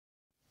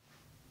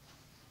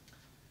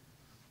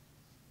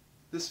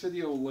This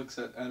video looks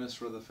at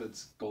Ernest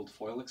Rutherford's gold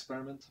foil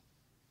experiment.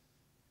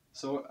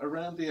 So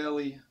around the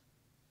early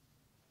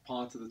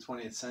part of the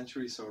 20th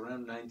century, so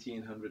around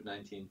 1900,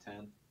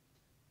 1910,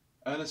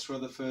 Ernest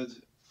Rutherford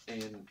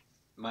in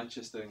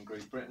Manchester in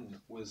Great Britain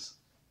was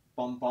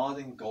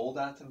bombarding gold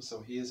atoms,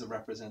 so he is a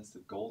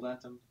representative gold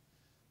atom,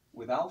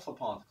 with alpha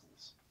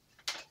particles.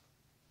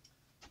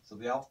 So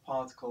the alpha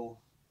particle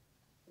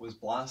was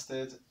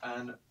blasted,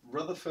 and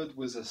Rutherford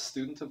was a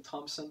student of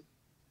Thomson.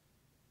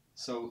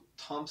 So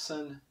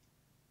Thomson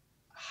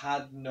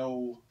had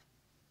no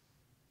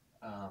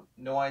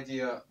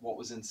idea what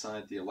was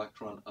inside the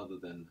electron other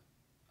than,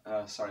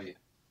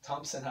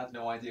 Thomson had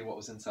no idea what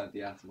was inside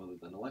the atom other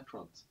than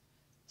electrons.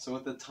 So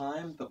at the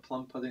time, the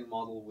plum pudding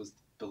model was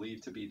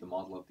believed to be the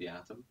model of the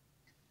atom.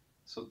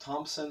 So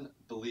Thomson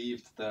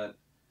believed that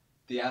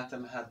the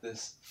atom had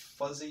this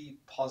fuzzy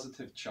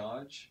positive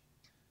charge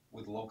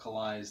with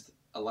localized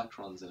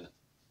electrons in it.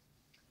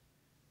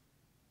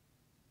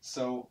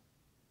 So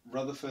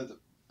Rutherford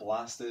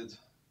blasted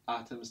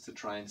atoms to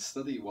try and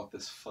study what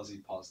this fuzzy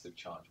positive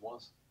charge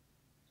was.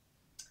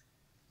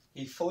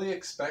 He fully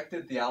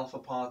expected the alpha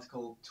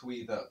particle to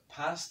either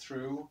pass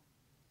through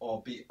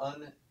or be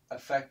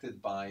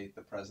unaffected by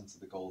the presence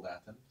of the gold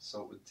atom,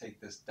 so it would take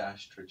this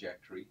dash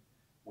trajectory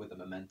with a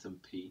momentum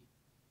p,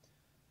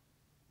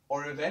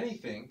 or if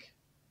anything,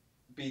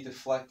 be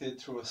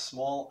deflected through a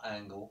small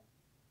angle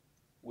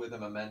with a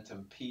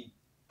momentum p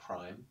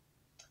prime.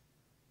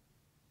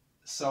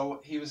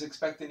 So he was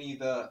expecting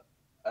either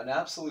an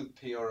absolute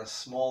p or a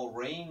small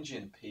range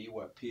in p,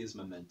 where p is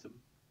momentum,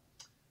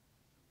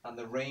 and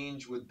the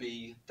range would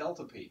be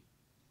delta p.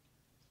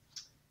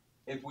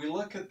 If we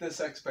look at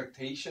this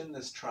expectation,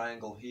 this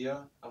triangle here,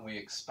 and we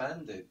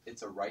expand it,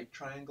 it's a right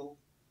triangle.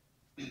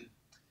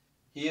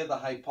 Here the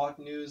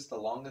hypotenuse, the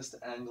longest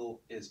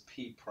angle, is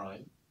p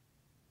prime.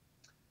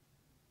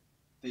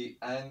 The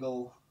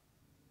angle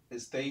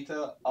is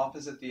theta,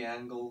 opposite the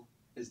angle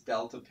is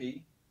delta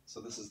p, so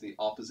this is the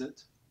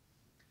opposite.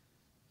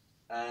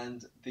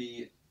 And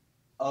the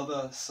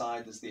other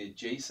side is the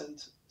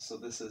adjacent, so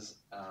this is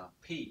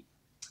p.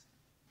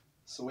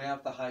 So we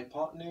have the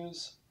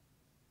hypotenuse,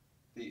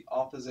 the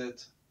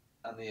opposite,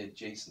 and the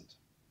adjacent.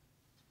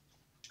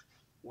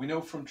 We know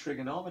from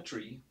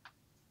trigonometry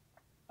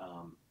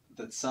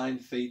that sine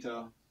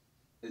theta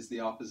is the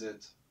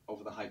opposite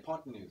over the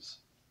hypotenuse.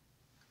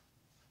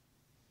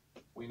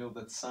 We know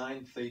that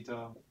sine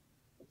theta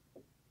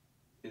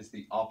is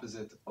the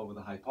opposite over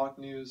the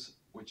hypotenuse,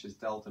 which is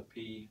delta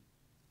p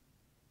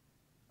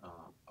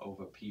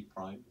over p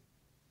prime.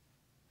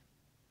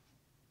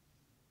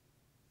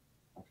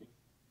 Okay.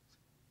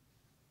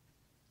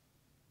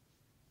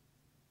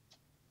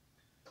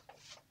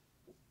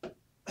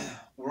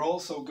 We're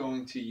also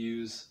going to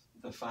use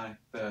the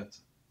fact that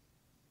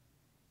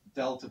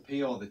delta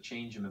p, or the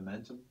change in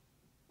momentum,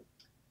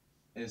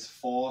 is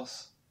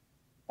force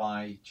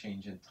by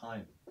change in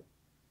time.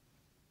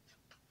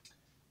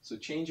 So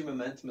change in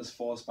momentum is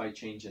force by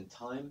change in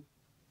time,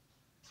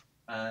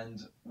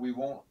 and we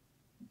won't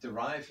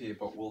derive here,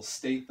 but we'll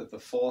state that the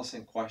force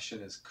in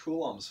question is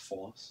Coulomb's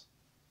force.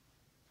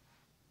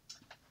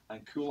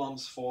 And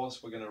Coulomb's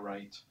force we're going to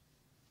write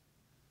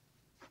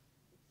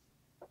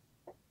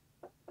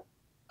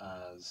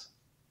as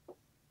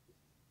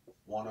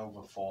 1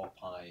 over 4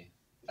 pi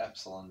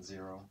epsilon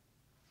 0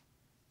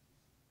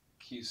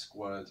 q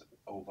squared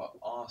over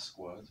r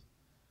squared,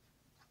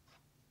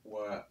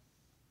 where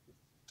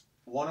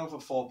 1 over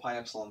 4 pi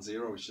epsilon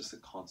 0 is just a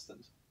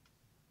constant.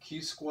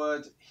 Q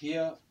squared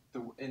here,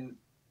 in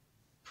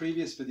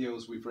previous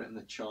videos we've written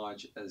the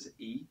charge as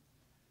E.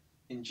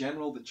 In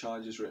general, the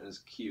charge is written as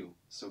Q.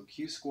 So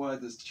Q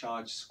squared is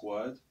charge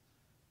squared.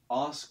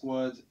 R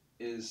squared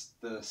is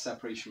the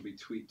separation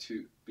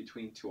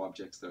between two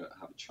objects that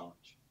have a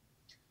charge.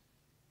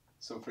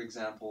 So for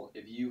example,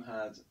 if you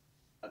had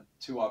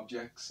two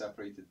objects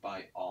separated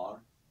by R,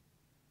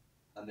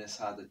 and this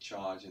had a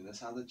charge and this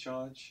had a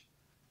charge,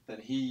 then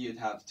here you'd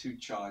have two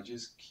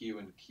charges, Q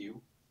and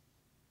Q.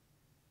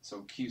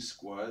 So Q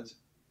squared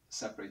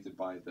separated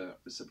by the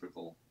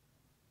reciprocal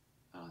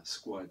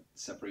squared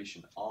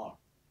separation R.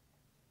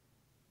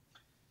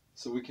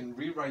 So we can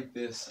rewrite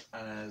this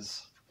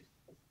as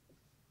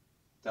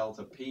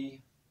delta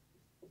P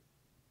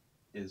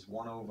is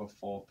 1 over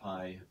 4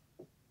 pi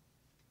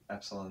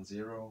epsilon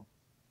 0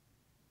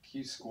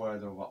 Q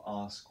squared over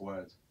R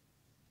squared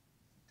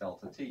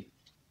delta T.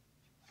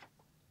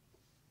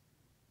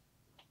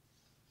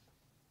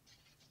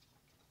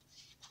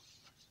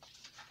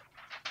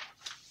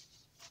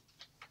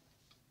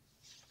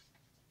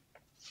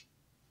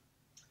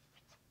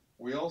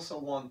 We also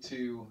want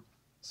to,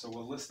 so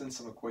we'll list in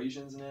some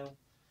equations now.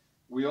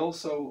 We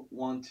also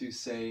want to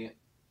say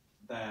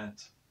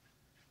that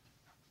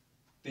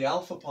the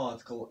alpha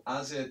particle,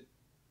 as it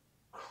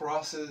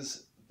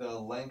crosses the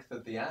length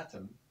of the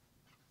atom,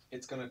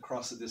 it's going to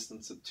cross a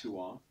distance of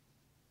 2r.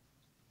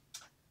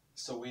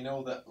 So we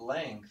know that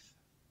length,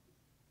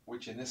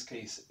 which in this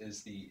case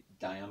is the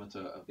diameter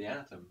of the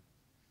atom,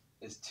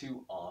 is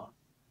 2r,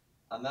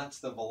 and that's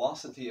the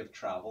velocity of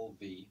travel,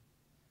 v,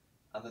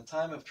 and the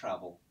time of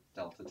travel,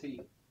 delta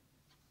t.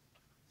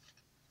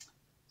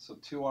 So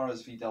 2r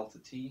is v delta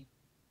t.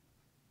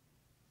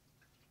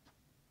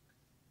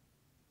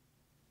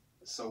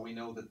 So we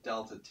know that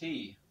delta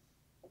t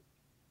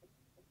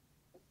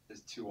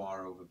is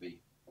 2r over v.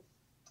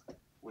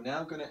 We're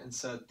now going to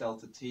insert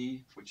delta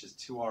t, which is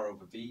 2r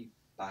over v,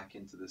 back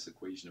into this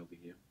equation over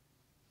here.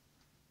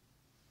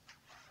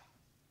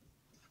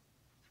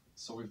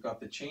 So we've got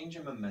the change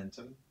in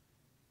momentum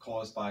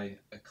caused by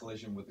a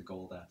collision with the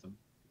gold atom.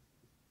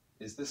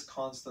 Is this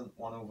constant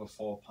 1 over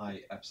 4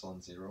 pi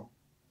epsilon 0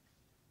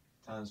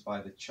 times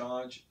by the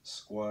charge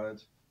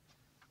squared.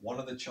 One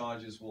of the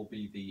charges will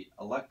be the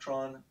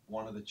electron,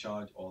 one of the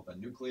charge, or the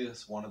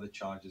nucleus, one of the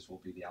charges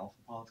will be the alpha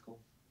particle,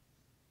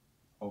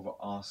 over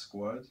r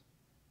squared.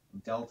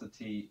 Delta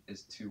t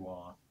is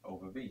 2r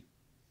over v.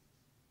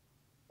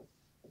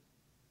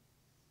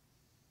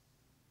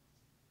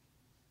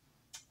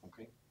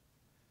 Okay.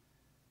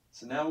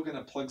 So now we're going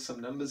to plug some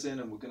numbers in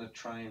and we're going to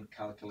try and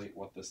calculate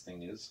what this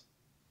thing is.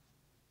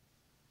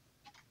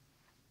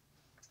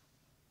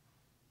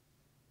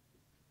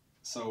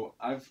 So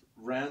I've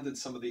rounded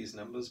some of these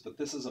numbers, but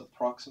this is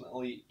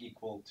approximately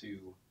equal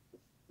to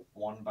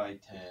 1 by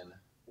 10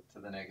 to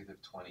the negative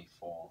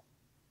 24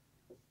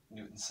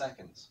 Newton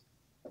seconds.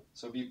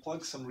 So if you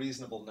plug some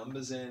reasonable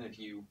numbers in, if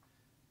you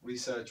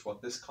research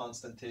what this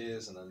constant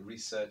is and then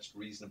research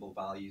reasonable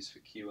values for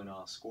Q and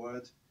R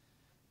squared,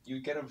 you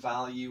get a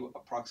value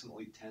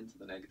approximately 10 to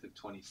the negative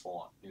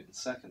 24 Newton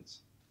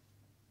seconds,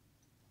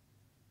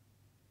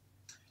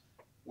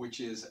 which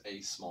is a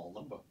small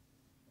number.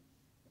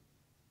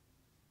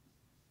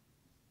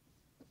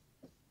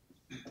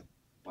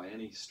 By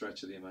any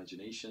stretch of the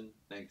imagination,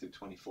 negative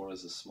 24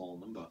 is a small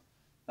number.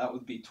 That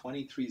would be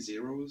 23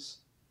 zeros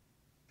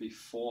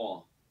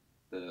before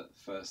the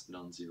first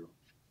non-zero.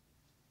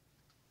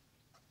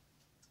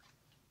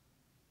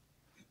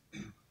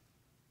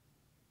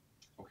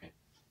 Okay.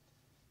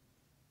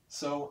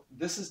 So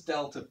this is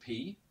delta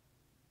P.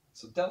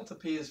 So delta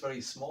P is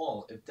very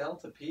small. If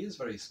delta P is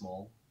very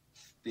small,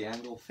 the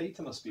angle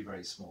theta must be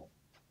very small.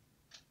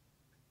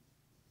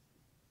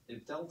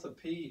 If delta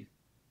P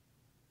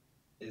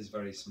is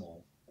very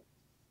small,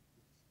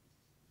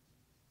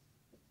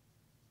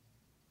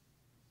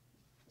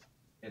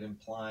 it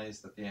implies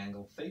that the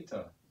angle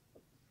theta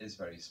is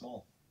very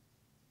small,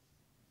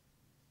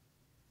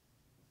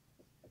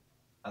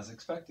 as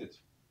expected.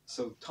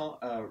 So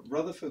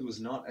Rutherford was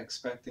not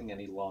expecting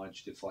any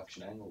large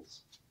deflection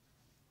angles.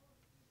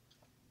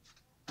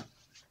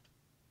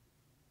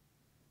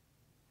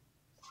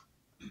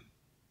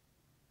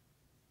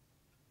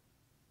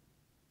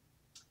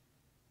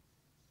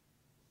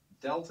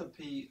 Delta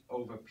P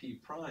over P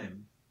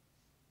prime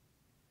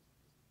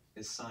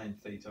is sine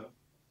theta.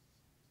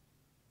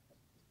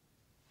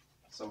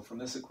 So from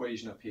this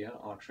equation up here,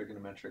 our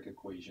trigonometric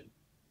equation,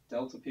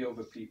 delta P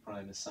over P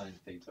prime is sine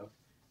theta.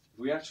 If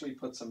we actually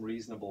put some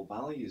reasonable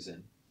values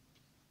in,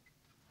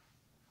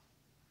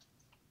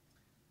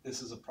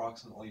 this is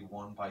approximately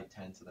 1 by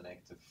 10 to the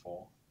negative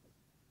 4,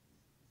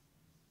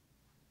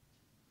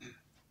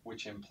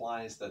 which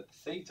implies that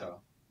theta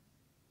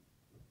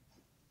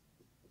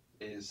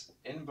is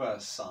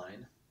inverse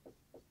sine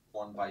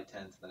 1 by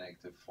 10 to the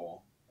negative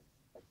 4,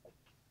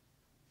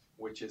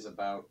 which is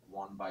about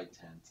 1 by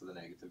 10 to the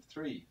negative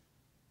 3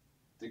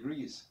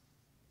 degrees.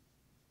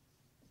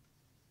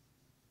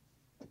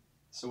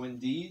 So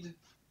indeed,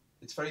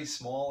 it's very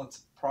small.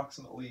 It's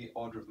approximately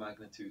order of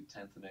magnitude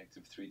 10 to the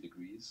negative 3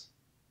 degrees.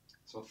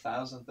 So a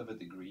thousandth of a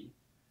degree.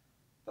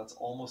 That's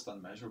almost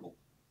unmeasurable.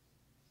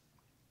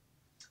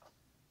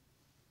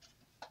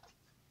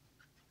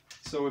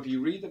 So if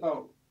you read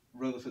about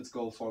Rutherford's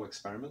gold foil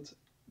experiment,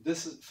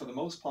 this is, for the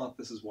most part,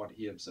 this is what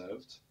he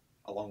observed,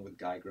 along with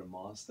Geiger and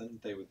Marsden.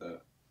 They were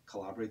the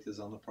collaborators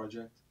on the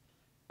project.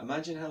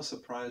 Imagine how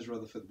surprised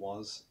Rutherford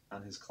was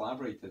and his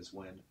collaborators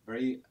when,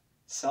 very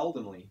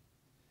seldomly,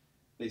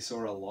 they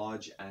saw a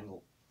large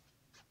angle.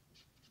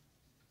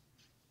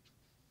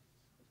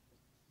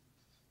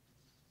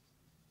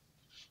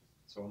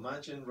 So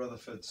imagine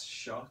Rutherford's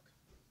shock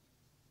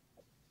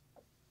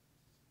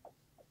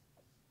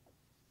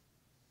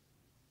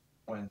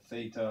when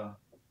theta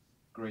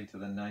greater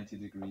than 90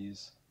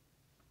 degrees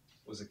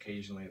was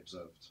occasionally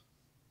observed.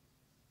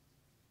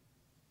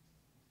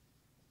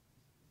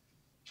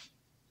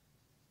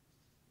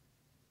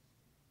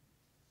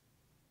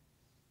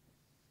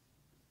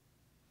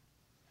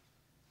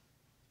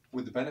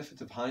 With the benefit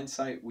of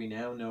hindsight, we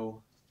now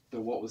know that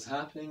what was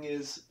happening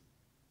is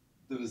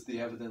there was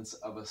the evidence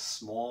of a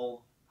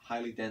small,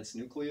 highly dense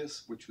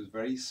nucleus, which was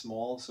very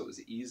small, so it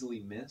was easily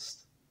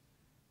missed,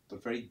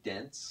 but very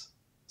dense.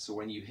 So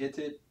when you hit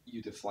it,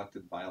 you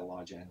deflected by a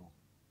large angle.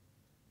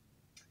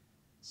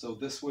 So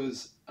this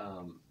was,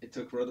 it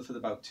took Rutherford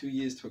about 2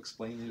 years to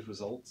explain these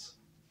results.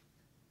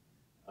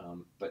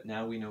 But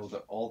now we know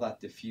that all that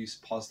diffuse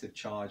positive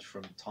charge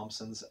from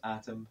Thomson's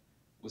atom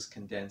was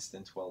condensed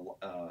into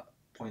a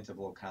point of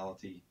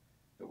locality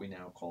that we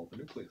now call the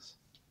nucleus.